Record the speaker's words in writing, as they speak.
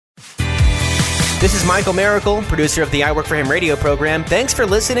This is Michael Miracle, producer of the I Work For Him radio program. Thanks for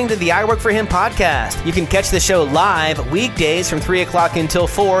listening to the I Work For Him podcast. You can catch the show live weekdays from 3 o'clock until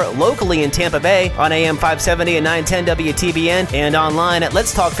 4 locally in Tampa Bay on AM 570 and 910 WTBN and online at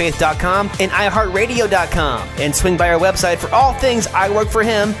letstalkfaith.com and iHeartRadio.com. And swing by our website for all things I Work For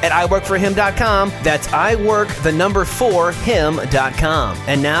Him at iWorkForHim.com. That's iWorkThe4Him.com.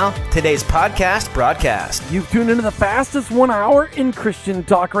 And now, today's podcast broadcast. You've tuned into the fastest 1 hour in Christian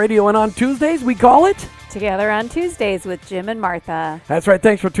talk radio, and on Tuesdays we call it Together on Tuesdays with Jim and Martha. That's right.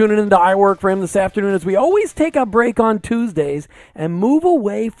 Thanks for tuning in to I Work For Him this afternoon, as we always take a break on Tuesdays and move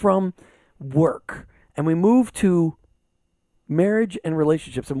away from work and we move to marriage and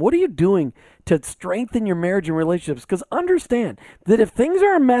relationships. And what are you doing to strengthen your marriage and relationships? Because understand that if things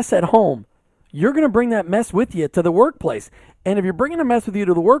are a mess at home, you're going to bring that mess with you to the workplace. And if you're bringing a mess with you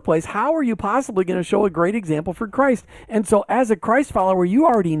to the workplace, how are you possibly going to show a great example for Christ? And so as a Christ follower, you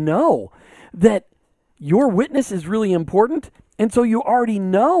already know that your witness is really important. And so you already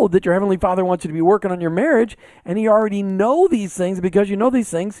know that your Heavenly Father wants you to be working on your marriage. And you already know these things. Because you know these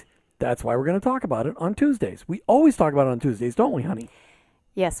things, that's why we're going to talk about it on Tuesdays. We always talk about it on Tuesdays, don't we, honey?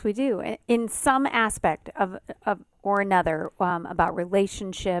 Yes, we do. In some aspect of or another about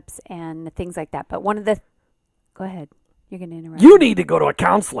relationships and things like that. But one of the... Go ahead. You're going to interrupt. You need to go to a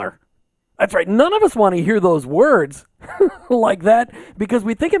counselor. That's right. None of us want to hear those words like that because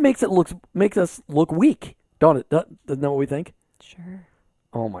we think it makes us look weak, don't it? Isn't that what we think? Sure.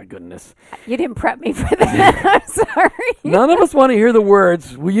 Oh, my goodness. You didn't prep me for that. I'm sorry. None of us want to hear the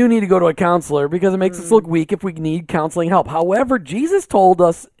words, well, you need to go to a counselor, because it makes us look weak if we need counseling help. However, Jesus told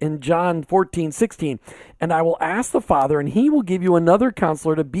us in John 14:16, and I will ask the Father, and he will give you another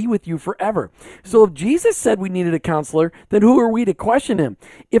counselor to be with you forever. So if Jesus said we needed a counselor, then who are we to question him?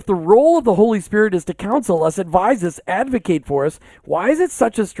 If the role of the Holy Spirit is to counsel us, advise us, advocate for us, why is it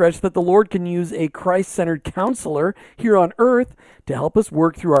such a stretch that the Lord can use a Christ-centered counselor here on earth to help us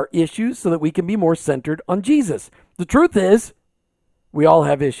work through our issues so that we can be more centered on Jesus? The truth is, we all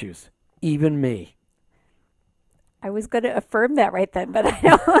have issues, even me. I was going to affirm that right then, but I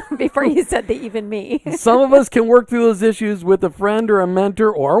don't, before you said the even me. Some of us can work through those issues with a friend or a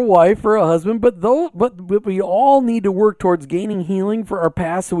mentor or a wife or a husband, but we all need to work towards gaining healing for our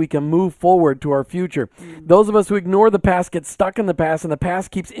past so we can move forward to our future. Those of us who ignore the past get stuck in the past, and the past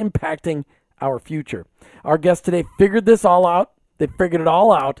keeps impacting our future. Our guest today figured this all out. They figured it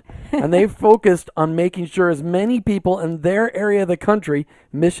all out, and they focused on making sure as many people in their area of the country,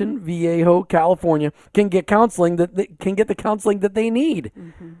 Mission Viejo, California, can get counseling the counseling that they need.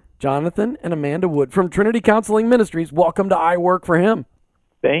 Mm-hmm. Jonathan and Amanda Wood from Trinity Counseling Ministries, welcome to I Work For Him.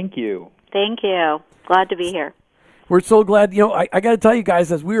 Thank you. Thank you. Glad to be here. We're so glad. I got to tell you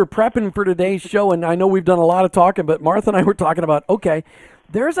guys, as we were prepping for today's show, and I know we've done a lot of talking, but Martha and I were talking about, okay,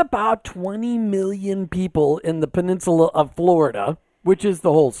 there's about 20 million people in the peninsula of Florida, which is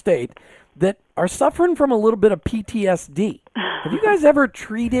the whole state, that are suffering from a little bit of PTSD. Have you guys ever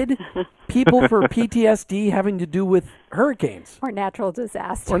treated people for PTSD having to do with hurricanes? Or natural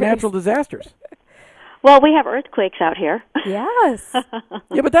disasters. Well, we have earthquakes out here. Yes.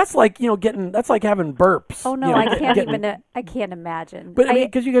 Yeah, but that's like, that's like having burps. Oh, no, I can't imagine. But I mean,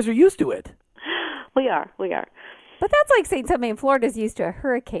 because you guys are used to it. We are. But that's like saying somebody in Florida is used to a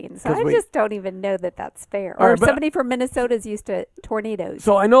hurricane. So I just don't even know that that's fair. Or somebody from Minnesota is used to tornadoes.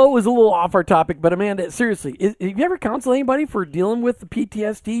 So I know it was a little off our topic, but Amanda, seriously, have you ever counseled anybody for dealing with the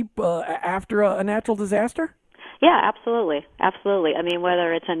PTSD after a natural disaster? Yeah, absolutely. Absolutely. I mean,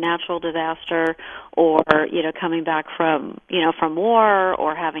 whether it's a natural disaster or, coming back from war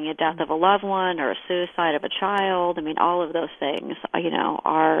or having a death of a loved one or a suicide of a child, I mean, all of those things,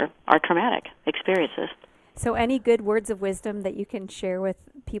 are traumatic experiences. So any good words of wisdom that you can share with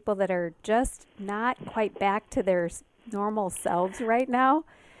people that are just not quite back to their normal selves right now?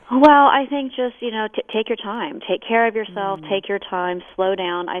 Well, I think just, take your time. Take care of yourself. Take your time. Slow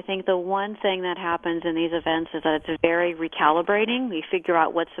down. I think the one thing that happens in these events is that it's very recalibrating. We figure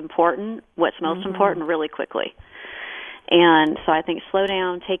out what's important, what's most important really quickly. And so I think slow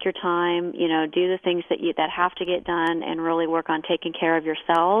down, take your time, do the things that have to get done, and really work on taking care of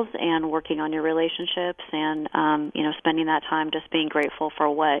yourselves and working on your relationships, and spending that time just being grateful for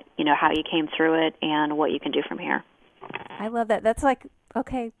what, how you came through it and what you can do from here. I love that. That's like,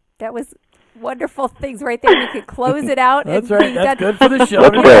 okay, that was wonderful things right there. You could close it out. That's right. That's good for the show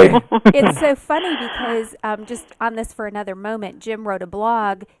today. It's so funny because just on this for another moment, Jim wrote a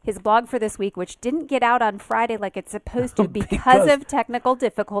blog, his blog for this week, which didn't get out on Friday like it's supposed to because of technical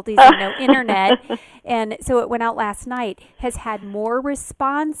difficulties and no internet. And so it went out last night, has had more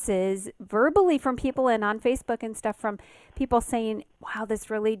responses verbally from people and on Facebook and stuff from people saying, wow, this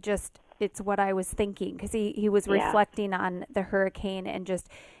really just it's what I was thinking, because he was reflecting on the hurricane and just,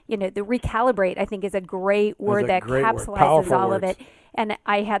 the recalibrate, I think, is a great word that capsulizes all of it. And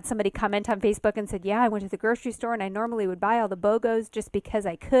I had somebody comment on Facebook and said, yeah, I went to the grocery store and I normally would buy all the BOGOs just because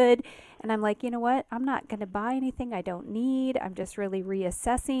I could. And I'm like, you know what? I'm not going to buy anything I don't need. I'm just really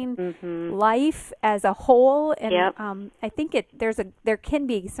reassessing life as a whole. And I think there can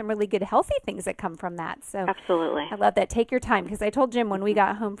be some really good healthy things that come from that. So absolutely. I love that. Take your time. Because I told Jim when we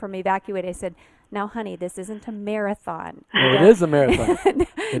got home from Evacuate, I said, now, honey, this isn't a marathon. No, it is a marathon.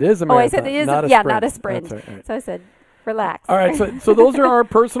 It is a marathon. Oh, I said it is not a sprint. That's right. So I said, relax. All right, so those are our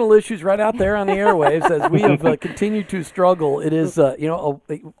personal issues right out there on the airwaves as we have continued to struggle. It is,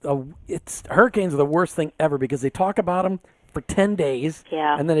 it's hurricanes are the worst thing ever because they talk about them for 10 days,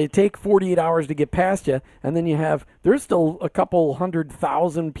 and then they take 48 hours to get past you, and then there's still a couple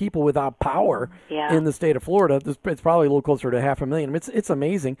 100,000 people without power in the state of Florida. It's probably a little closer to 500,000. It's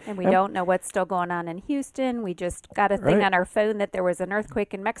amazing. And we don't know what's still going on in Houston. We just got a thing on our phone that there was an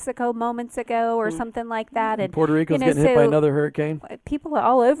earthquake in Mexico moments ago or something like that. And Puerto Rico's getting hit by another hurricane. People are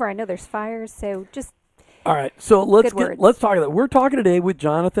all over. I know there's fires, so just all right, so let's talk about that. We're talking today with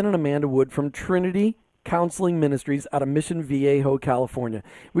Jonathan and Amanda Wood from Trinity Counseling Ministries out of Mission Viejo, California.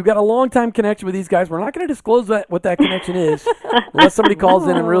 We've got a long-time connection with these guys. We're not going to disclose what that connection is unless somebody calls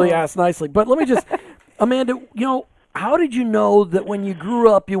in and really asks nicely. But let me just, Amanda, how did you know that when you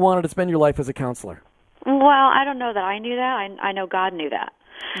grew up you wanted to spend your life as a counselor? Well, I don't know that I knew that. I know God knew that.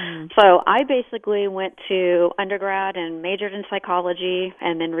 So I basically went to undergrad and majored in psychology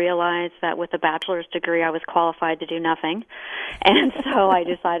and then realized that with a bachelor's degree I was qualified to do nothing. And so I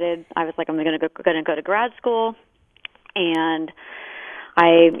decided, I was like, I'm going to go to grad school. And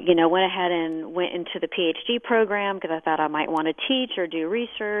I, went ahead and went into the PhD program because I thought I might want to teach or do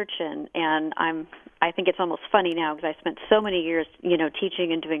research. And I think it's almost funny now because I spent so many years,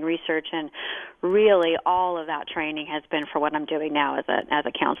 teaching and doing research, and really all of that training has been for what I'm doing now as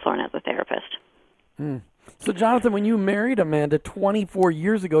a counselor and as a therapist. So, Jonathan, when you married Amanda 24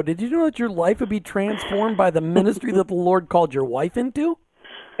 years ago, did you know that your life would be transformed by the ministry that the Lord called your wife into?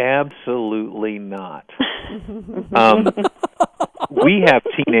 Absolutely not. We have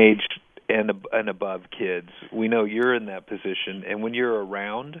teenage and above kids. We know you're in that position, and when you're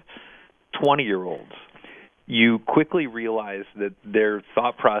around 20-year-olds, you quickly realize that their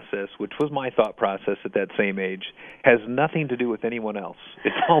thought process, which was my thought process at that same age, has nothing to do with anyone else.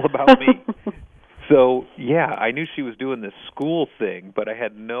 It's all about me. So, I knew she was doing this school thing, but I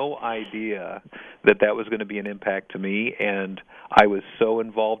had no idea that was going to be an impact to me, and I was so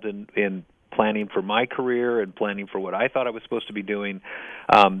involved in planning for my career and planning for what I thought I was supposed to be doing,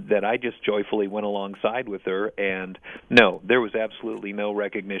 that I just joyfully went alongside with her. And no, there was absolutely no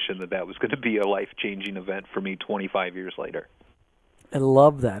recognition that was going to be a life-changing event for me 25 years later. I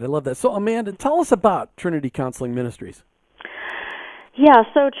love that. So, Amanda, tell us about Trinity Counseling Ministries. Yeah,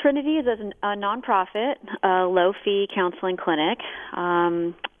 so Trinity is a nonprofit, low-fee counseling clinic.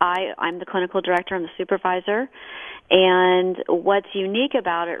 I'm the clinical director. I'm the supervisor. And what's unique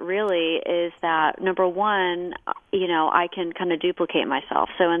about it really is that, number one, I can kind of duplicate myself.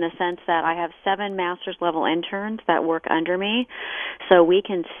 So in the sense that I have 7 master's level interns that work under me. So we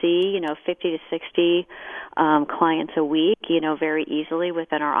can see, 50 to 60 clients a week, very easily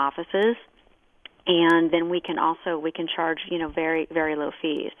within our offices. And then we can charge, very, very low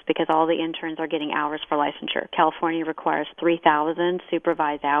fees because all the interns are getting hours for licensure. California requires 3,000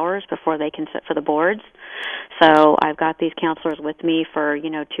 supervised hours before they can sit for the boards. So I've got these counselors with me for, 2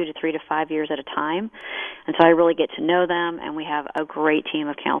 to 3 to 5 years at a time. And so I really get to know them, and we have a great team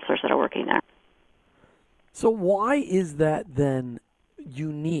of counselors that are working there. So why is that then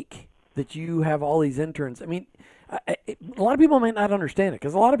unique that you have all these interns? I mean, a lot of people might not understand it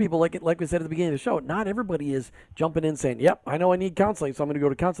because a lot of people, like we said at the beginning of the show, not everybody is jumping in saying, yep, I know I need counseling, so I'm going to go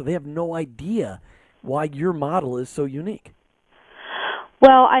to counseling. They have no idea why your model is so unique.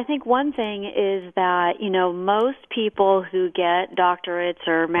 Well, I think one thing is that, most people who get doctorates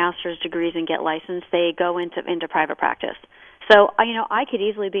or master's degrees and get licensed, they go into private practice. So, I could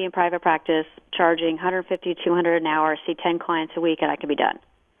easily be in private practice charging $150, $200 an hour, see 10 clients a week, and I could be done.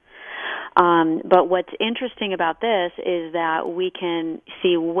 But what's interesting about this is that we can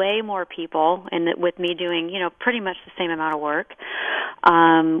see way more people, and with me doing, pretty much the same amount of work,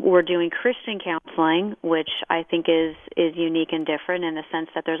 We're doing Christian counseling, which I think is unique and different in the sense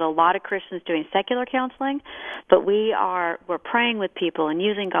that there's a lot of Christians doing secular counseling, but we're praying with people and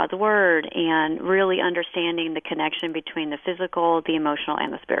using God's Word and really understanding the connection between the physical, the emotional,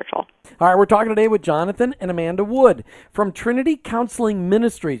 and the spiritual. All right, we're talking today with Jonathan and Amanda Wood from Trinity Counseling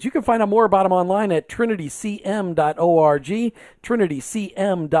Ministries. You can find out more about them online at trinitycm.org,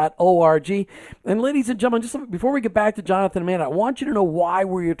 trinitycm.org. And ladies and gentlemen, just before we get back to Jonathan and Amanda, I want you to know why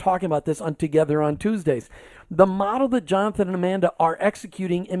we're talking about this together on Tuesdays. The model that Jonathan and Amanda are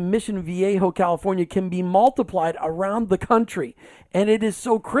executing in Mission Viejo, California, can be multiplied around the country. And it is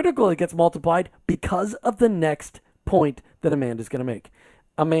so critical it gets multiplied because of the next point that Amanda's going to make.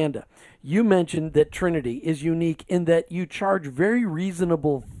 Amanda, you mentioned that Trinity is unique in that you charge very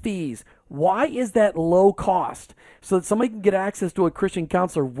reasonable fees. Why is that low cost? So that somebody can get access to a Christian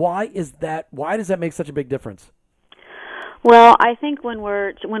counselor. Why does that make such a big difference? Well, I think when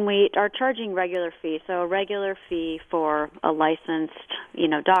we are charging regular fees, so a regular fee for a licensed,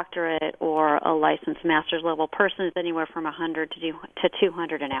 doctorate or a licensed master's level person is anywhere from $100 to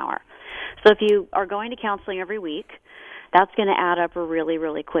 $200 an hour. So if you are going to counseling every week, that's going to add up really,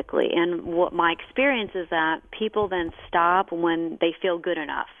 really quickly. And what my experience is that people then stop when they feel good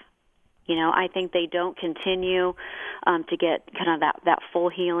enough. I think they don't continue to get kind of that full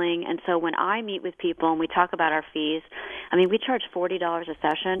healing. And so when I meet with people and we talk about our fees, we charge $40 a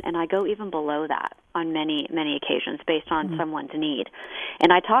session, and I go even below that on many, many occasions based on someone's need.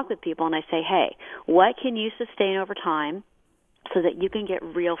 And I talk with people and I say, hey, what can you sustain over time so that you can get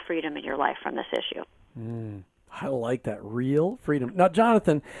real freedom in your life from this issue? I like that, real freedom. Now,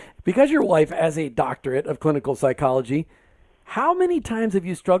 Jonathan, because your wife has a doctorate of clinical psychology, how many times have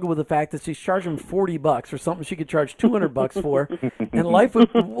you struggled with the fact that she's charging $40 for something she could charge $200 for, and life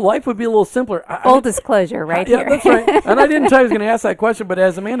would be a little simpler? Full disclosure, right here. Yeah, that's right. And I didn't tell you I was going to ask that question, but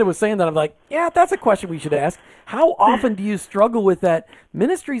as Amanda was saying that, I'm like, yeah, that's a question we should ask. How often do you struggle with that?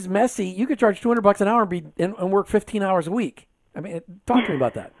 Ministry's messy. You could charge $200 an hour and work 15 hours a week. Talk to me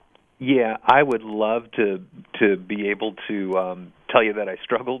about that. Yeah, I would love to be able to tell you that I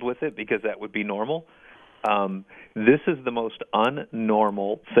struggled with it, because that would be normal. This is the most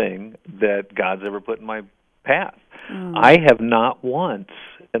unnormal thing that God's ever put in my path. I have not once,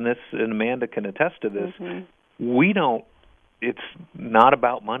 and Amanda can attest to this, it's not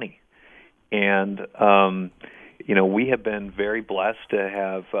about money. And, we have been very blessed to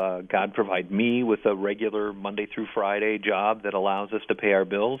have God provide me with a regular Monday through Friday job that allows us to pay our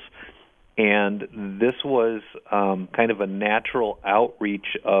bills. And this was kind of a natural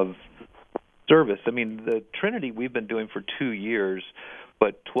outreach of service. The Trinity we've been doing for 2 years,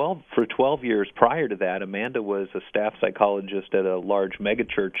 but 12 years prior to that, Amanda was a staff psychologist at a large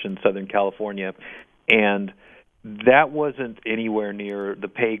megachurch in Southern California, and that wasn't anywhere near the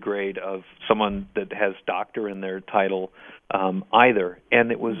pay grade of someone that has doctor in their title either.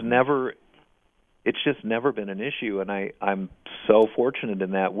 And it's just never been an issue, and I'm so fortunate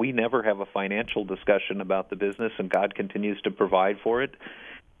in that we never have a financial discussion about the business, and God continues to provide for it.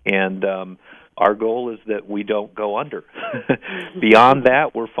 And our goal is that we don't go under. Beyond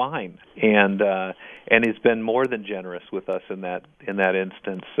that, we're fine. And it's been more than generous with us in that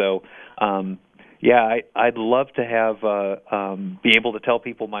instance. So, I'd love to have be able to tell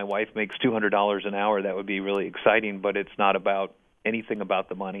people my wife makes $200 an hour. That would be really exciting. But it's not about anything about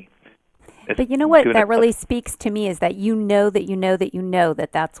the money. But you know what that really speaks to me is that that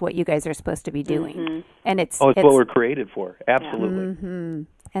that's what you guys are supposed to be doing. And it's what we're created for. Absolutely.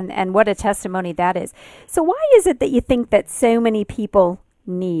 Yeah. And what a testimony that is. So why is it that you think that so many people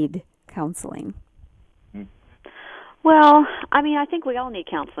need counseling? Well, I think we all need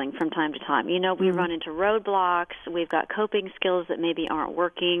counseling from time to time. We run into roadblocks. We've got coping skills that maybe aren't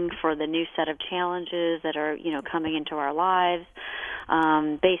working for the new set of challenges that are, coming into our lives,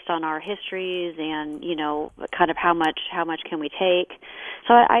 based on our histories and, kind of how much can we take.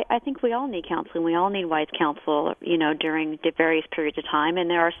 So I think we all need counseling. We all need wise counsel, during the various periods of time. And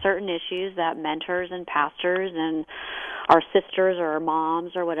there are certain issues that mentors and pastors and our sisters or our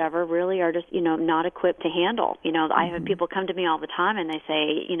moms or whatever really are just, not equipped to handle. I have people come to me all the time and they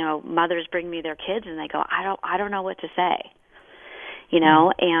say, mothers bring me their kids and they go, I don't know what to say.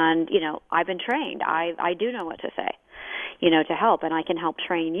 And, I've been trained. I do know what to say, to help, and I can help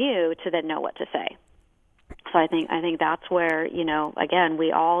train you to then know what to say. So I think that's where, again,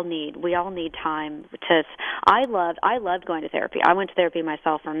 we all need time to. I loved going to therapy. I went to therapy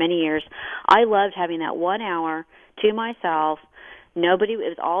myself for many years. I loved having that 1 hour to myself It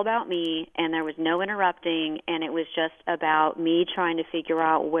was all about me, and there was no interrupting, and it was just about me trying to figure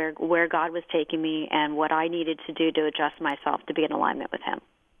out where God was taking me and what I needed to do to adjust myself to be in alignment with Him.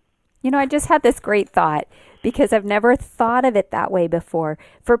 I just had this great thought because I've never thought of it that way before.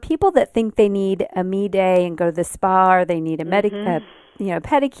 For people that think they need a me day and go to the spa, or they need a pedicure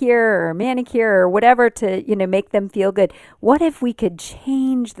or a manicure or whatever to, make them feel good. What if we could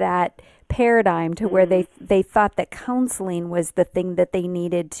change that paradigm to where they thought that counseling was the thing that they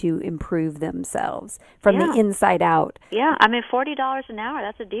needed to improve themselves from the inside out? Yeah, I mean, $40 an hour,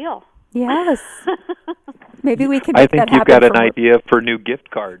 that's a deal. Yes. Maybe we can make that happen. I think you've got an idea for new gift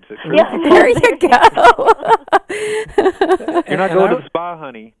cards. Yeah, there you go. You're not going to the spa,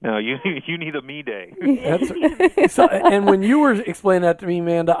 honey. No, you need a me day. And when you were explaining that to me,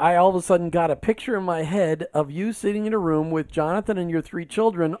 Amanda, I all of a sudden got a picture in my head of you sitting in a room with Jonathan and your 3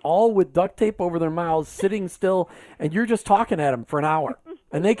 children, all with duct tape over their mouths, sitting still, and you're just talking at them for an hour.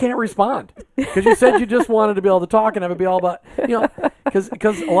 And they can't respond because you said you just wanted to be able to talk and have it be all about, because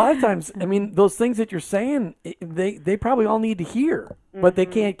a lot of times, I mean, those things that you're saying, they probably all need to hear, but they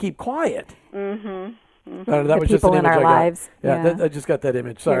can't keep quiet. Mm-hmm. That was just an image in our lives. Yeah. I just got that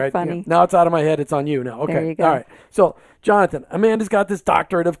image. Sorry. Funny. Now it's out of my head. It's on you now. Okay. There you go. All right. So, Jonathan, Amanda's got this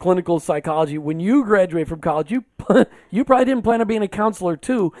doctorate of clinical psychology. When you graduated from college, you probably didn't plan on being a counselor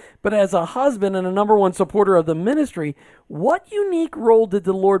too, but as a husband and a number one supporter of the ministry, what unique role did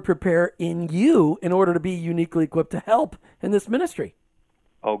the Lord prepare in you in order to be uniquely equipped to help in this ministry?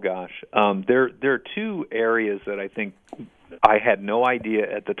 Oh, gosh. There are 2 areas that I think I had no idea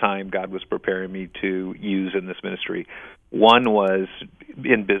at the time God was preparing me to use in this ministry. One was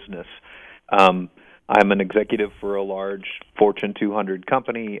in business. I'm an executive for a large Fortune 200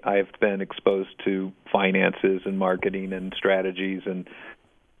 company. I've been exposed to finances and marketing and strategies and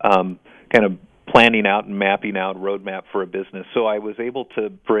kind of planning out and mapping out a roadmap for a business. So I was able to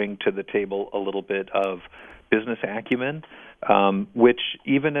bring to the table a little bit of business acumen, which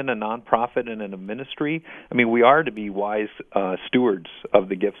even in a nonprofit and in a ministry, I mean, we are to be wise stewards of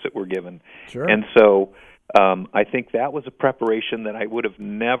the gifts that we're given. Sure. And so I think that was a preparation that I would have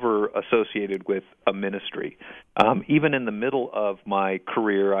never associated with a ministry. Even in the middle of my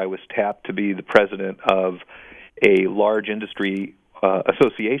career, I was tapped to be the president of a large industry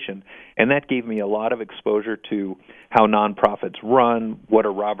association, and that gave me a lot of exposure to how nonprofits run, what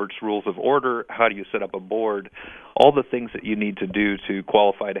are Robert's Rules of Order, how do you set up a board, all the things that you need to do to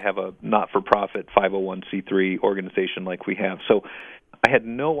qualify to have a not-for-profit 501c3 organization like we have. So I had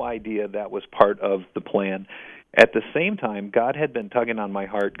no idea that was part of the plan. At the same time, God had been tugging on my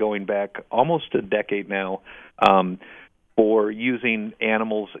heart going back almost a decade now for using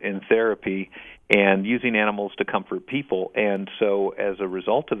animals in therapy and using animals to comfort people. And so as a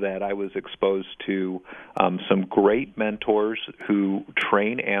result of that, I was exposed to some great mentors who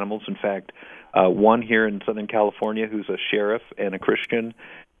train animals. In fact, one here in Southern California who's a sheriff and a Christian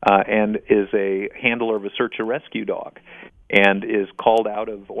and is a handler of a search and rescue dog and is called out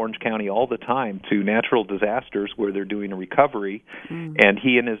of Orange County all the time to natural disasters where they're doing a recovery, and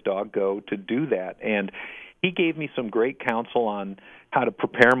he and his dog go to do that. And he gave me some great counsel on how to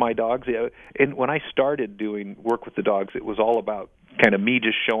prepare my dogs. And when I started doing work with the dogs, it was all about kind of me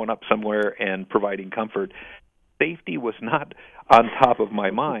just showing up somewhere and providing comfort. Safety was not on top of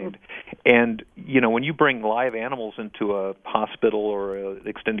my mind. And, when you bring live animals into a hospital or an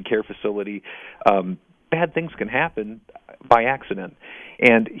extended care facility, bad things can happen by accident.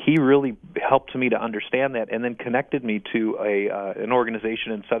 And he really helped me to understand that and then connected me to an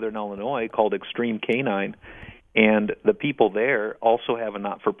organization in Southern Illinois called Extreme Canine. And the people there also have a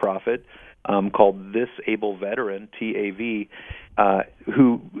not-for-profit called This Able Veteran, TAV,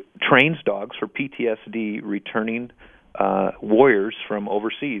 who trains dogs for PTSD returning warriors from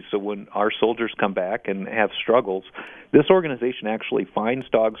overseas. So when our soldiers come back and have struggles, this organization actually finds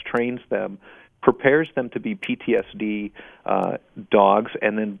dogs, trains them, prepares them to be PTSD dogs,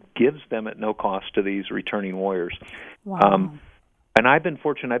 and then gives them at no cost to these returning warriors. Wow. And I've been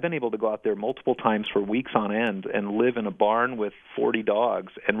fortunate. I've been able to go out there multiple times for weeks on end and live in a barn with 40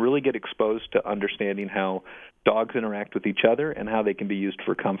 dogs and really get exposed to understanding how dogs interact with each other and how they can be used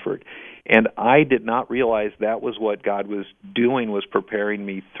for comfort. And I did not realize that was what God was doing, was preparing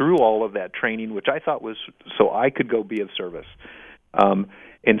me through all of that training, which I thought was so I could go be of service.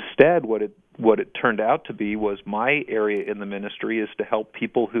 Instead, what it turned out to be was my area in the ministry is to help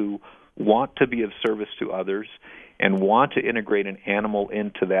people who want to be of service to others and want to integrate an animal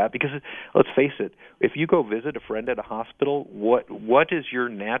into that. Because let's face it, if you go visit a friend at a hospital, what is your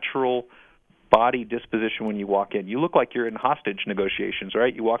natural body disposition when you walk in. You look like you're in hostage negotiations,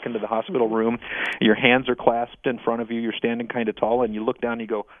 right? You walk into the hospital room, your hands are clasped in front of you, you're standing kind of tall, and you look down and you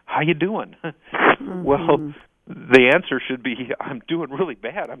go, "How you doing?" Well, the answer should be, "I'm doing really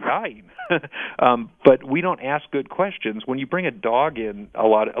bad. I'm dying." But we don't ask good questions. When you bring a dog in, a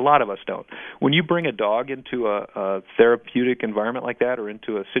lot of us don't. When you bring a dog into a therapeutic environment like that, or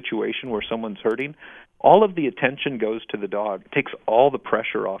into a situation where someone's hurting, all of the attention goes to the dog. It takes all the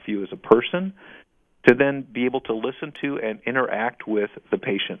pressure off you as a person to then be able to listen to and interact with the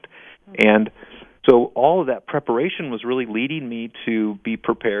patient. And so all of that preparation was really leading me to be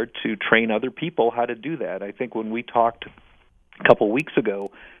prepared to train other people how to do that. I think when we talked a couple weeks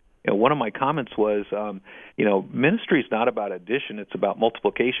ago, one of my comments was, ministry is not about addition, it's about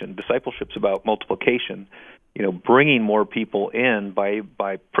multiplication. Discipleship's about multiplication, bringing more people in by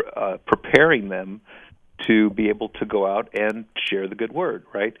preparing them to be able to go out and share the good word,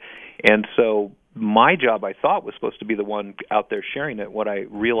 right? And so my job, I thought, was supposed to be the one out there sharing it. What I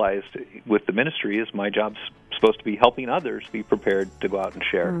realized with the ministry is my job's supposed to be helping others be prepared to go out and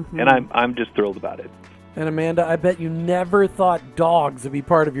share. And I'm just thrilled about it. And Amanda, I bet you never thought dogs would be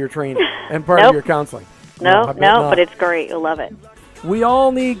part of your training and part of your counseling. No, but it's great. You'll love it. We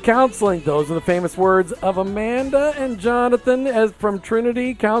all need counseling. Those are the famous words of Amanda and Jonathan as from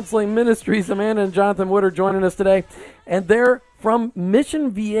Trinity Counseling Ministries. Amanda and Jonathan Wood are joining us today, and they're from Mission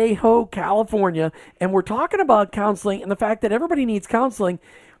Viejo, California, and we're talking about counseling and the fact that everybody needs counseling.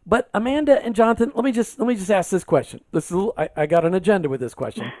 But Amanda and Jonathan, let me just ask this question. I got an agenda with this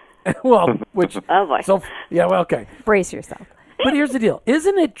question. Okay. Brace yourself. But here's the deal.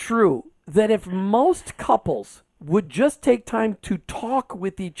 Isn't it true that if most couples would just take time to talk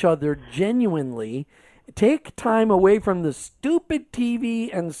with each other genuinely, take time away from the stupid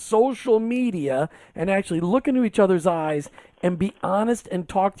TV and social media, and actually look into each other's eyes and be honest and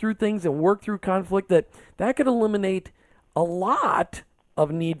talk through things and work through conflict, that could eliminate a lot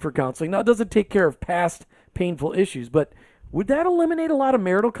of need for counseling? Now, it doesn't take care of past painful issues, but would that eliminate a lot of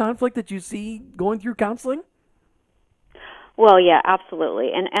marital conflict that you see going through counseling? Well, yeah,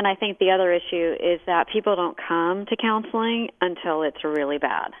 absolutely. And I think the other issue is that people don't come to counseling until it's really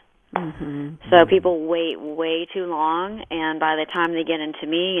bad. So people wait way too long, and by the time they get into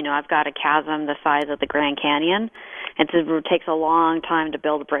me, I've got a chasm the size of the Grand Canyon, and it takes a long time to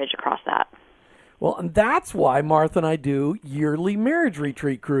build a bridge across that. Well, and that's why Martha and I do yearly marriage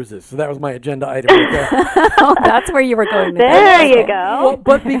retreat cruises. So that was my agenda item right there. Oh, that's where you were going. There you go. Well,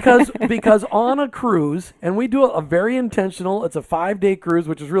 but because on a cruise, and we do a very intentional, it's a 5-day cruise,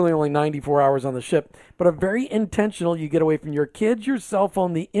 which is really only 94 hours on the ship, but a very intentional, you get away from your kids, your cell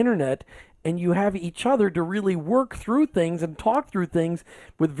phone, the internet, and you have each other to really work through things and talk through things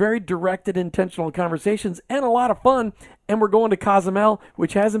with very directed, intentional conversations and a lot of fun. And we're going to Cozumel,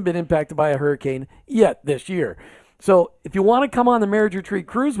 which hasn't been impacted by a hurricane yet this year. So if you want to come on the Marriage Retreat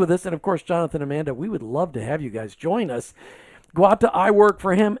Cruise with us, and of course, Jonathan and Amanda, we would love to have you guys join us. Go out to I Work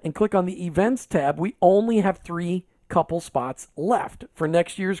for Him and click on the Events tab. We only have 3 couple spots left for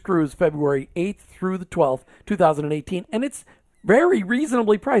next year's cruise, February 8th through the 12th, 2018. And it's very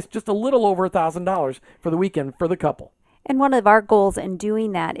reasonably priced, just a little over $1,000 for the weekend for the couple. And one of our goals in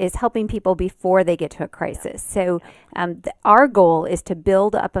doing that is helping people before they get to a crisis. So our goal is to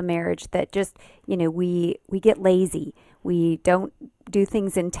build up a marriage that just, we get lazy. We don't do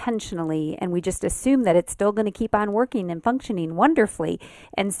things intentionally, and we just assume that it's still going to keep on working and functioning wonderfully.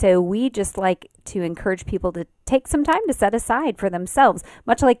 And so we just like to encourage people to take some time to set aside for themselves,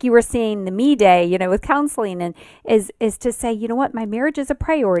 much like you were saying the Me Day, with counseling, and is to say, you know what, my marriage is a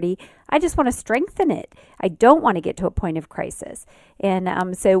priority. I just want to strengthen it. I don't want to get to a point of crisis.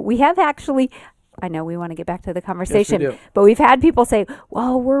 And so we have actually, I know we want to get back to the conversation, yes, but we've had people say,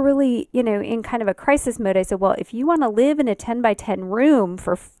 well, we're really, in kind of a crisis mode. I said, well, if you want to live in a 10 by 10 room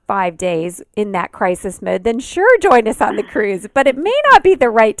for 5 days in that crisis mode, then sure, join us on the cruise, but it may not be the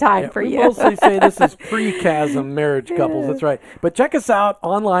right time for you. We mostly say this is pre-chasm marriage couples. That's right. But check us out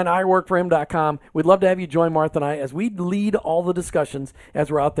online, iworkforhim.com. We'd love to have you join Martha and I as we lead all the discussions as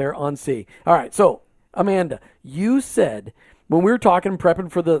we're out there on sea. All right. So Amanda, you said when we were talking, prepping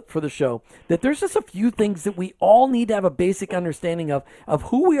for the show, that there's just a few things that we all need to have a basic understanding of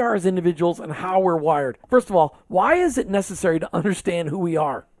who we are as individuals and how we're wired. First of all, why is it necessary to understand who we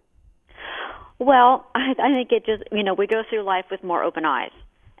are? Well, I think it just, we go through life with more open eyes.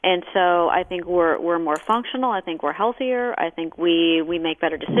 And so I think we're more functional. I think we're healthier. I think we make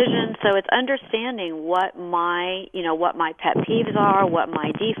better decisions. So it's understanding what my pet peeves are, what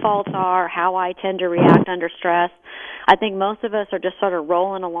my defaults are, how I tend to react under stress. I think most of us are just sort of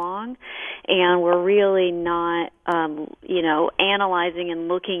rolling along, and we're really not, analyzing and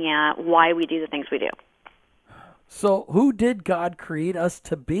looking at why we do the things we do. So who did God create us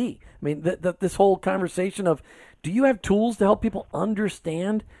to be? I mean, this whole conversation of, do you have tools to help people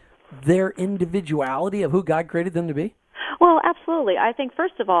understand their individuality of who God created them to be? Well, absolutely. I think,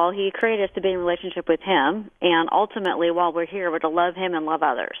 first of all, He created us to be in relationship with Him, and ultimately, while we're here, we're to love Him and love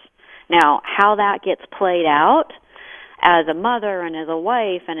others. Now, how that gets played out as a mother and as a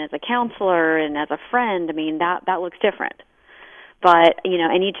wife and as a counselor and as a friend, I mean, that looks different. But,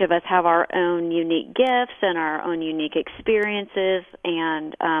 and each of us have our own unique gifts and our own unique experiences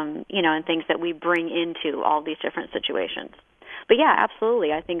and, and things that we bring into all these different situations. But yeah,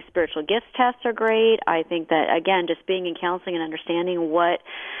 absolutely. I think spiritual gifts tests are great. I think that, again, just being in counseling and understanding what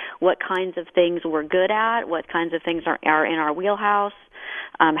kinds of things we're good at, what kinds of things are in our wheelhouse,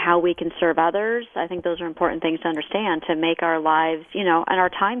 how we can serve others. I think those are important things to understand to make our lives, and our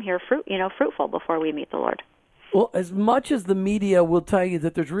time here fruitful before we meet the Lord. Well, as much as the media will tell you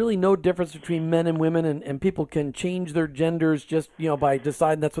that there's really no difference between men and women, and people can change their genders just by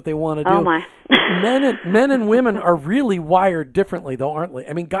deciding that's what they want to do. Oh my! men and women are really wired differently, though, aren't they?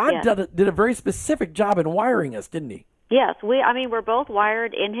 I mean, God Yes. did a very specific job in wiring us, didn't He? Yes, we're both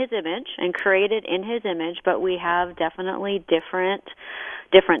wired in His image and created in His image, but we have definitely different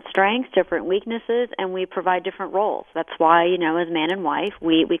strengths, different weaknesses, and we provide different roles. That's why, as man and wife,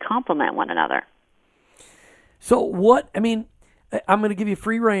 we complement one another. So I'm going to give you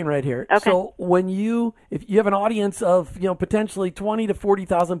free reign right here. Okay. So if you have an audience of, potentially 20 to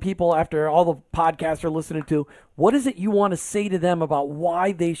 40,000 people after all the podcasts are listening to, what is it you want to say to them about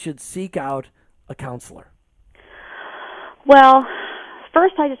why they should seek out a counselor? Well,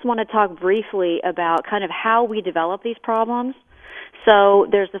 first I just want to talk briefly about kind of how we develop these problems. So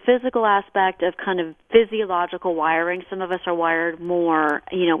there's the physical aspect of kind of physiological wiring. Some of us are wired more,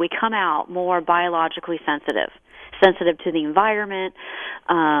 we come out more biologically sensitive to the environment,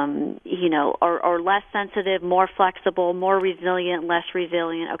 or less sensitive, more flexible, more resilient, less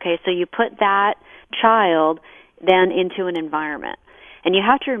resilient. Okay, so you put that child then into an environment. And you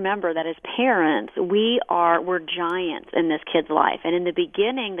have to remember that as parents, we're giants in this kid's life. And in the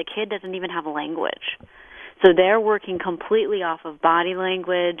beginning, the kid doesn't even have a language. So they're working completely off of body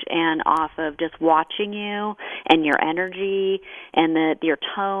language and off of just watching you and your energy and your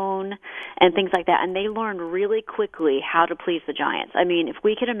tone and things like that. And they learn really quickly how to please the giants. I mean, if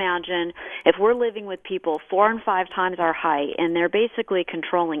we could imagine, if we're living with people 4 and 5 times our height and they're basically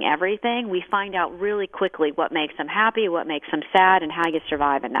controlling everything, we find out really quickly what makes them happy, what makes them sad, and how you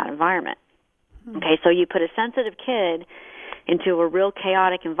survive in that environment. Okay, so you put a sensitive kid into a real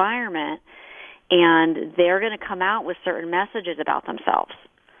chaotic environment, and they're going to come out with certain messages about themselves.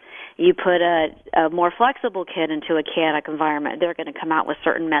 You put a more flexible kid into a chaotic environment, they're going to come out with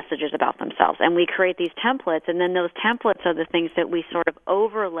certain messages about themselves. And we create these templates, and then those templates are the things that we sort of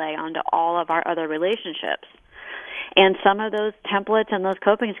overlay onto all of our other relationships. And some of those templates and those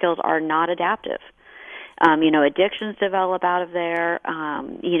coping skills are not adaptive. Addictions develop out of there.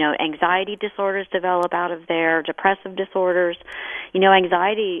 Anxiety disorders develop out of there. Depressive disorders.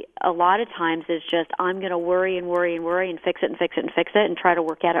 Anxiety a lot of times is just, I'm going to worry and worry and worry and fix it and fix it and fix it and try to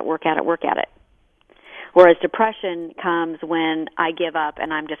work at it. Whereas depression comes when I give up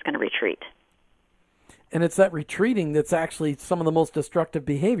and I'm just going to retreat. And it's that retreating that's actually some of the most destructive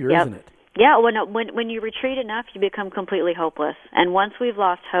behavior, Yep. isn't it? Yeah, when you retreat enough, you become completely hopeless. And once we've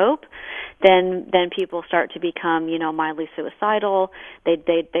lost hope, then people start to become, mildly suicidal. They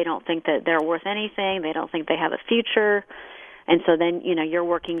don't think that they're worth anything. They don't think they have a future. And so then, you're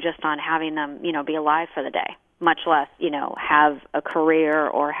working just on having them, be alive for the day, much less, have a career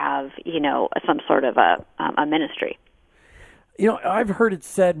or have, some sort of a ministry. I've heard it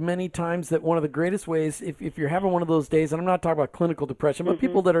said many times that one of the greatest ways, if you're having one of those days, and I'm not talking about clinical depression, but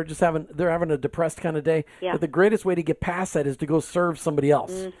people that are just having a depressed kind of day, Yeah. that the greatest way to get past that is to go serve somebody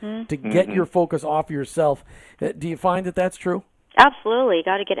else, to get your focus off yourself. Do you find that that's true? Absolutely. You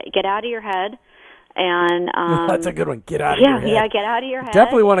got to get out of your head. And that's a good one. Get out of your head. Yeah, get out of your head.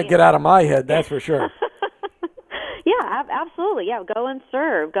 Definitely want to get out of my head, that's for sure. Yeah, absolutely. Yeah, go and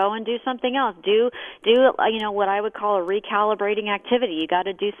serve. Go and do something else. Do what I would call a recalibrating activity. You got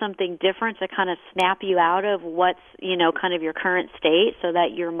to do something different to kind of snap you out of what's, kind of your current state, so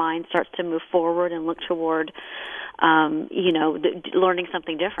that your mind starts to move forward and look toward, learning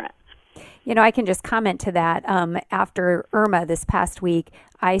something different. I can just comment to that. After Irma this past week,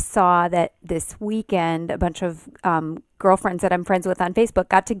 I saw that this weekend a bunch of girlfriends that I'm friends with on Facebook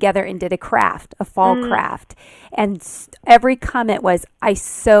got together and did a craft, a fall craft. And every comment was, I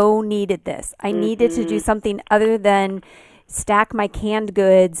so needed this. I needed to do something other than stack my canned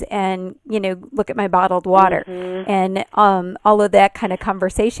goods and, look at my bottled water and all of that kind of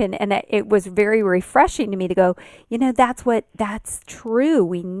conversation. And it was very refreshing to me to go, that's true.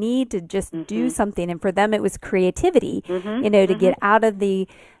 We need to just do something. And for them, it was creativity, to get out of the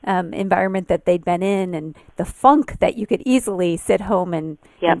environment that they'd been in and the funk that you could easily sit home and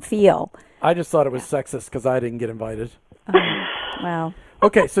feel. I just thought it was sexist because I didn't get invited. Wow.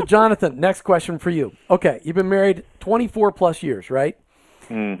 Okay, so Jonathan, next question for you. Okay, you've been married 24 plus years, right?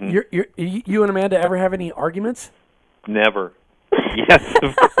 Mm-hmm. You and Amanda ever have any arguments? Never. Yes,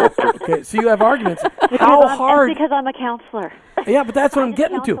 of course. Okay, so you have arguments. How hard? That's because I'm a counselor. Yeah, but that's what I'm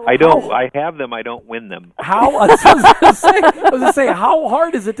getting to. I don't. I have them. I don't win them. I was going to say, how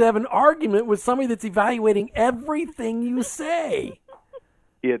hard is it to have an argument with somebody that's evaluating everything you say?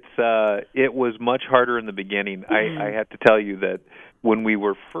 It was much harder in the beginning. I have to tell you that when we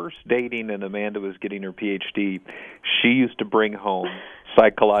were first dating and Amanda was getting her PhD, she used to bring home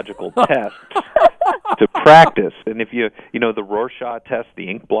psychological tests to practice. And if you the Rorschach test, the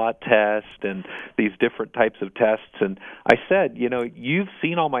ink blot test, and these different types of tests. And I said, you've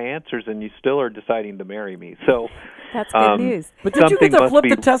seen all my answers and you still are deciding to marry me. So that's good news. But did you get to flip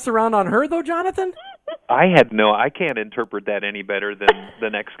the test around on her, though, Jonathan? I can't interpret that any better than the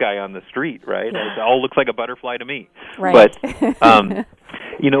next guy on the street, right? It all looks like a butterfly to me. Right. But,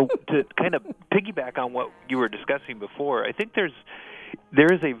 to kind of piggyback on what you were discussing before, I think there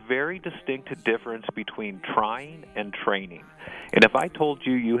is a very distinct difference between trying and training. And if I told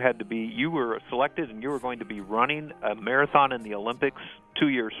you you were selected and you were going to be running a marathon in the Olympics 2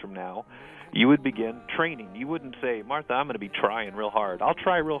 years from now, you would begin training. You wouldn't say, Martha, I'm going to be trying real hard. I'll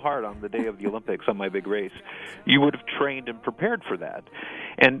try real hard on the day of the Olympics on my big race. You would have trained and prepared for that.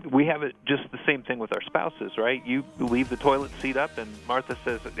 And we have it just the same thing with our spouses, right? You leave the toilet seat up and Martha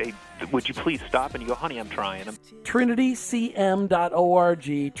says, hey, would you please stop? And you go, honey, I'm trying. TrinityCM.org,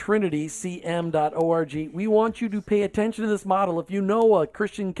 TrinityCM.org. We want you to pay attention to this model. If you know a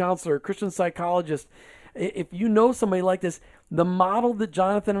Christian counselor, a Christian psychologist, if you know somebody like this, the model that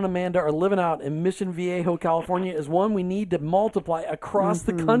Jonathan and Amanda are living out in Mission Viejo, California, is one we need to multiply across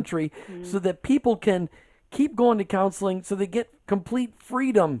the country so that people can keep going to counseling so they get complete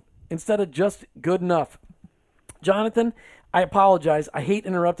freedom instead of just good enough. Jonathan, I apologize. I hate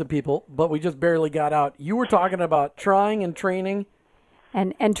interrupting people, but we just barely got out. You were talking about trying and training.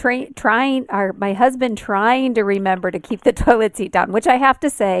 And my husband trying to remember to keep the toilet seat down, which I have to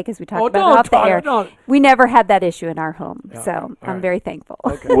say, because we talked about it off the air, we never had that issue in our home. Yeah, so I'm very thankful.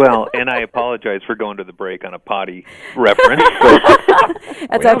 Okay. Well, and I apologize for going to the break on a potty reference.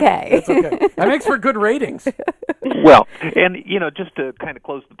 That's okay. That's okay. That makes for good ratings. Well, and, just to kind of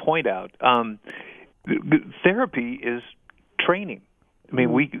close the point out, therapy is training. I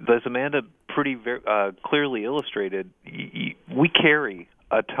mean, as Amanda pretty clearly illustrated, we carry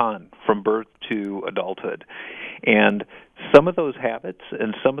a ton from birth to adulthood. And some of those habits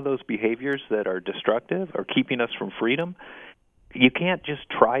and some of those behaviors that are destructive or keeping us from freedom, you can't just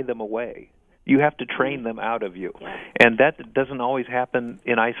try them away. You have to train them out of you. Yeah. And that doesn't always happen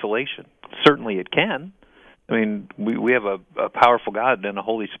in isolation. Certainly it can. I mean, we have a powerful God and a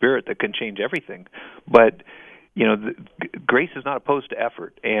Holy Spirit that can change everything. But grace is not opposed to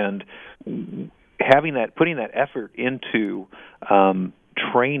effort, and putting that effort into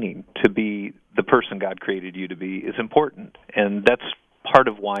training to be the person God created you to be is important, and that's part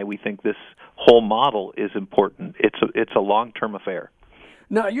of why we think this whole model is important. It's a long-term affair.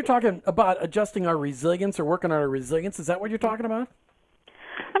 Now, you're talking about adjusting our resilience or working on our resilience. Is that what you're talking about?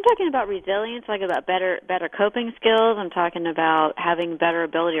 I'm talking about resilience, like about better coping skills. I'm talking about having better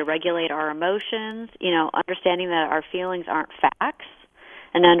ability to regulate our emotions, understanding that our feelings aren't facts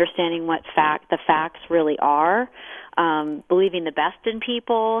and understanding what the facts really are, believing the best in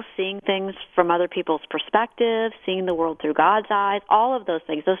people, seeing things from other people's perspective, seeing the world through God's eyes, all of those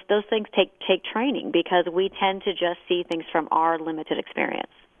things. Those things take training because we tend to just see things from our limited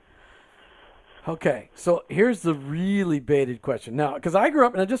experience. Okay, so here's the really baited question. Now, because I grew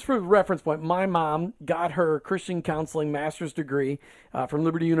up, and just for a reference point, my mom got her Christian counseling master's degree from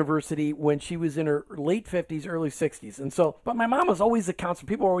Liberty University when she was in her late 50s, early 60s. And so, but my mom was always a counselor.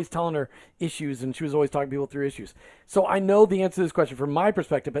 People were always telling her issues, and she was always talking people through issues. So I know the answer to this question from my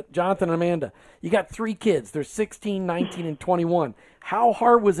perspective, but Jonathan and Amanda, you got 3 kids. They're 16, 19, and 21. How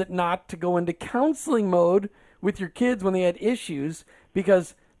hard was it not to go into counseling mode with your kids when they had issues?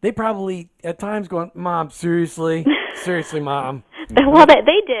 Because they probably at times going, Mom, seriously, Mom. Well,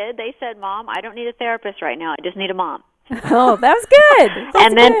 they did. They said, Mom, I don't need a therapist right now. I just need a mom. Oh, that was good.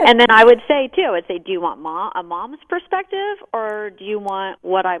 And then I would say too, do you want a mom's perspective, or do you want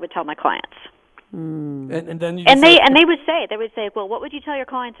what I would tell my clients? And then they would say, well, what would you tell your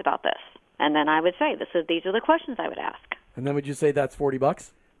clients about this? And then I would say, these are the questions I would ask. And then would you say that's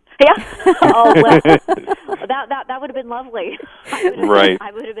 $40? Yeah. Oh, well, that would have been lovely.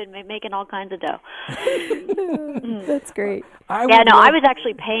 I would have been making all kinds of dough. That's great. I was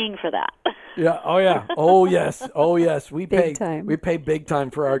actually paying for that. Yeah. Oh, yeah. Oh, yes. We big time. We pay big time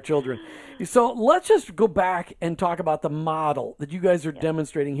for our children. So let's just go back and talk about the model that you guys are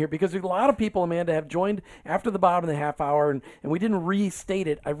demonstrating here, because there's a lot of people, Amanda, have joined after the bottom of the half hour, and we didn't restate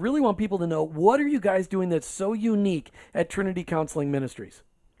it. I really want people to know, what are you guys doing that's so unique at Trinity Counseling Ministries?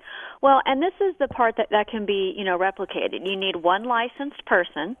 Well, and this is the part that can be, replicated. You need one licensed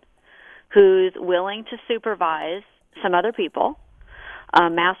person who's willing to supervise some other people,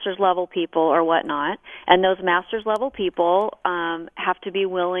 master's level people or whatnot, and those master's level people have to be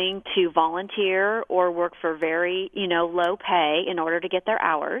willing to volunteer or work for very, low pay in order to get their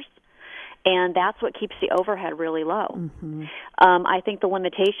hours. And that's what keeps the overhead really low. Mm-hmm. I think the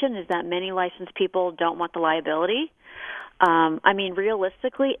limitation is that many licensed people don't want the liability.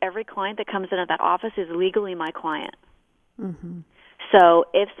 Realistically, every client that comes into that office is legally my client. Mm-hmm. So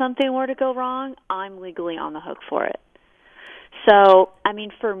if something were to go wrong, I'm legally on the hook for it. So,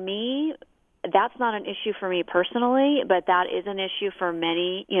 for me, that's not an issue for me personally, but that is an issue for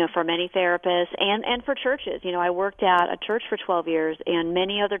many therapists and for churches. I worked at a church for 12 years, and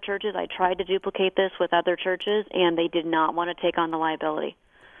many other churches, I tried to duplicate this with other churches, and they did not want to take on the liability.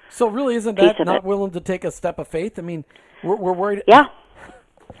 So really, isn't that not willing to take a step of faith? We're worried. Yeah.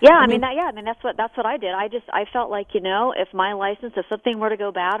 Yeah, that's what I did. I felt like, if if something were to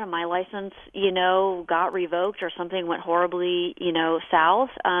go bad and my license, got revoked or something went horribly, south,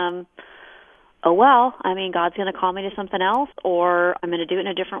 God's going to call me to something else, or I'm going to do it in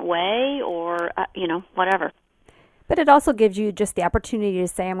a different way, or, whatever. But it also gives you just the opportunity to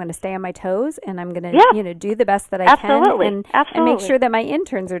say, I'm going to stay on my toes, and I'm going to, do the best that I can, and make sure that my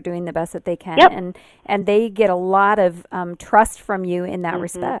interns are doing the best that they can, and they get a lot of trust from you in that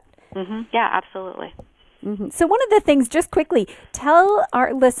respect. Mm-hmm. Yeah, absolutely. Mm-hmm. So one of the things, just quickly, tell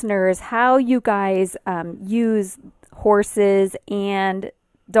our listeners how you guys use horses and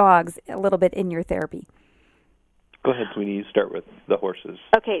dogs a little bit in your therapy. Go ahead, Sweetie. You start with the horses.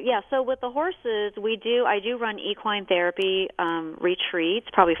 Okay, yeah. So with the horses, I do run equine therapy retreats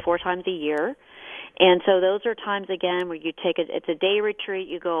probably 4 times a year. And so those are times, again, where it's a day retreat.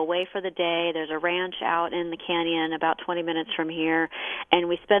 You go away for the day. There's a ranch out in the canyon about 20 minutes from here. And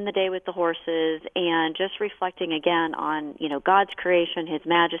we spend the day with the horses and just reflecting, again, on, God's creation, His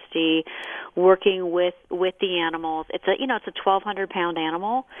majesty, working with the animals. It's a 1,200-pound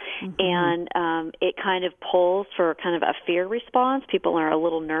animal, and it kind of pulls for kind of a fear response. People are a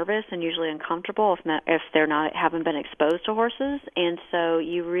little nervous and usually uncomfortable if they haven't been exposed to horses. And so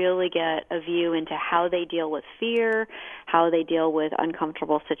you really get a view into how they deal with fear, how they deal with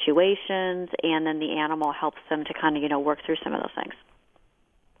uncomfortable situations, and then the animal helps them to kind of, work through some of those things.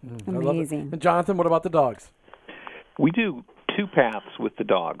 Amazing. And Jonathan, what about the dogs? We do 2 paths with the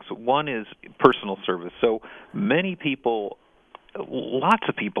dogs. One is personal service. So lots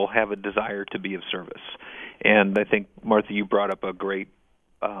of people have a desire to be of service. And I think, Martha, you brought up a great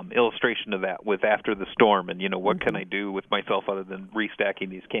illustration of that with After the Storm, and, what can I do with myself other than restacking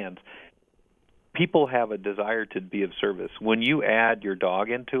these cans? People have a desire to be of service. When you add your dog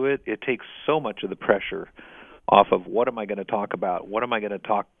into it, it takes so much of the pressure off of what am I going to talk about? What am I going to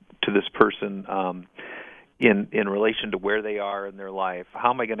talk to this person in relation to where they are in their life?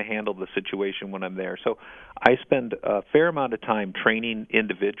 How am I going to handle the situation when I'm there? So I spend a fair amount of time training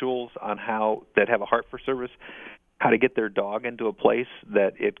individuals on that have a heart for service, how to get their dog into a place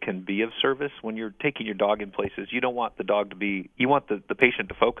that it can be of service. When you're taking your dog in places, you don't want the dog you want the patient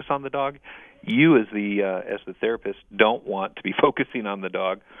to focus on the dog. You as the therapist don't want to be focusing on the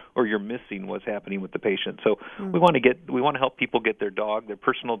dog, or you're missing what's happening with the patient. So we want to help people get their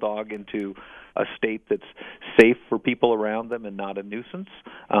personal dog, into a state that's safe for people around them and not a nuisance,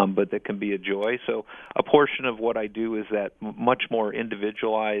 but that can be a joy. So a portion of what I do is that much more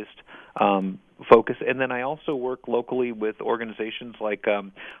individualized focus. And then I also work locally with organizations like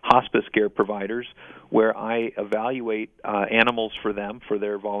hospice care providers, where I evaluate animals for them, for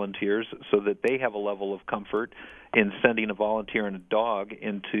their volunteers, so that they have a level of comfort in sending a volunteer and a dog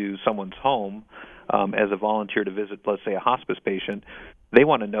into someone's home as a volunteer to visit, let's say, a hospice patient. they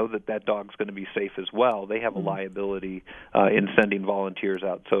want to know that that dog's going to be safe as well. They have a liability in sending volunteers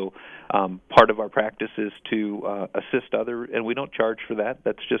out. So part of our practice is to assist others, and we don't charge for that.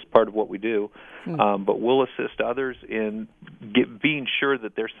 That's just part of what we do. But we'll assist others in being sure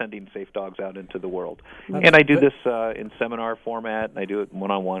that they're sending safe dogs out into the world. And I do this in seminar format, and I do it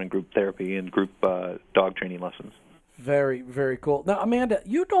one-on-one in group therapy and group dog training lessons. Very, very cool. Now, Amanda,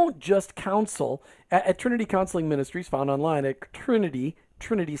 you don't just counsel at Trinity Counseling Ministries, found online at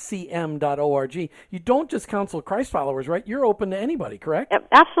trinitycm.org. You don't just counsel Christ followers, right? You're open to anybody, correct? Yep,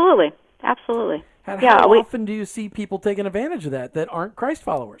 absolutely. Absolutely. And how often do you see people taking advantage of that aren't Christ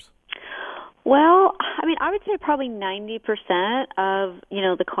followers? Well, I mean, I would say probably 90% of,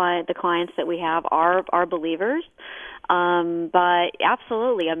 the clients that we have are believers. But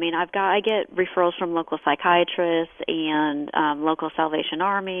absolutely, I mean, I get referrals from local psychiatrists and local Salvation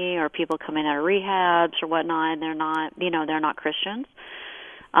Army, or people coming out of rehabs or whatnot, and they're not Christians.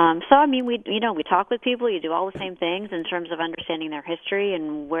 So I mean, we talk with people. You do all the same things in terms of understanding their history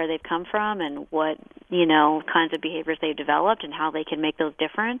and where they've come from and what kinds of behaviors they've developed and how they can make those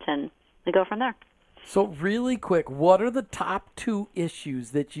different, and we go from there. So really quick, what are the top 2 issues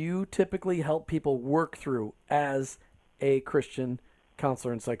that you typically help people work through as a Christian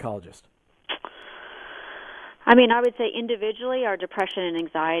counselor and psychologist? I mean, I would say individually are depression and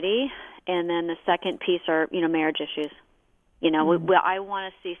anxiety, and then the second piece are, marriage issues. I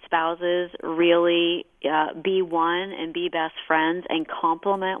want to see spouses really be one and be best friends and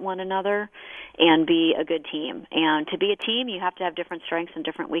complement one another and be a good team. And to be a team, you have to have different strengths and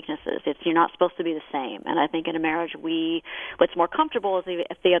different weaknesses. You're not supposed to be the same. And I think in a marriage, what's more comfortable is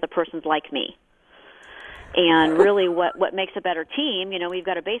if the other person's like me. And really what makes a better team, we've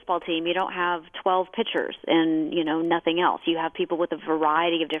got a baseball team. You don't have 12 pitchers and, nothing else. You have people with a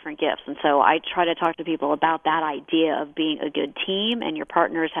variety of different gifts. And so I try to talk to people about that idea of being a good team, and your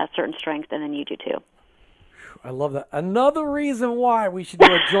partners have certain strengths, and then you do too. I love that. Another reason why we should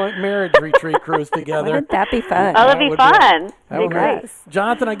do a joint marriage retreat cruise together. Wouldn't that be fun? Oh, that'd be fun. That'd be great.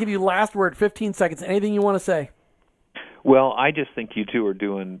 Jonathan, I give you last word, 15 seconds. Anything you want to say? Well, I just think you two are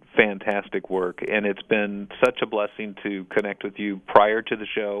doing fantastic work, and it's been such a blessing to connect with you prior to the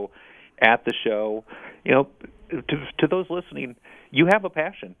show, at the show. To those listening, you have a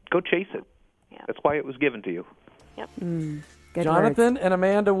passion. Go chase it. Yeah. That's why it was given to you. Yep. Good Jonathan words. and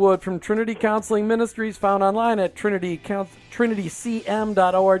Amanda Wood from Trinity Counseling Ministries, found online at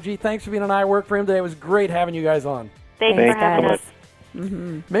trinitycm.org. Thanks for being on I Work for Him today. It was great having you guys on. Thanks for having us.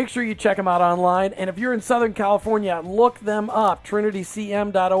 Make sure you check them out online. And if you're in Southern California, look them up,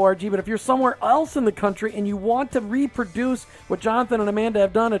 trinitycm.org. But if you're somewhere else in the country and you want to reproduce what Jonathan and Amanda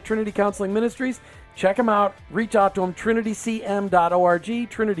have done at Trinity Counseling Ministries, check them out. Reach out to them, trinitycm.org,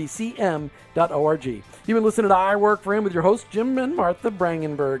 trinitycm.org. You've been listening to I Work for Him with your hosts, Jim and Martha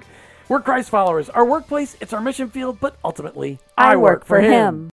Brangenberg. We're Christ followers. Our workplace, it's our mission field, but ultimately, I work for Him.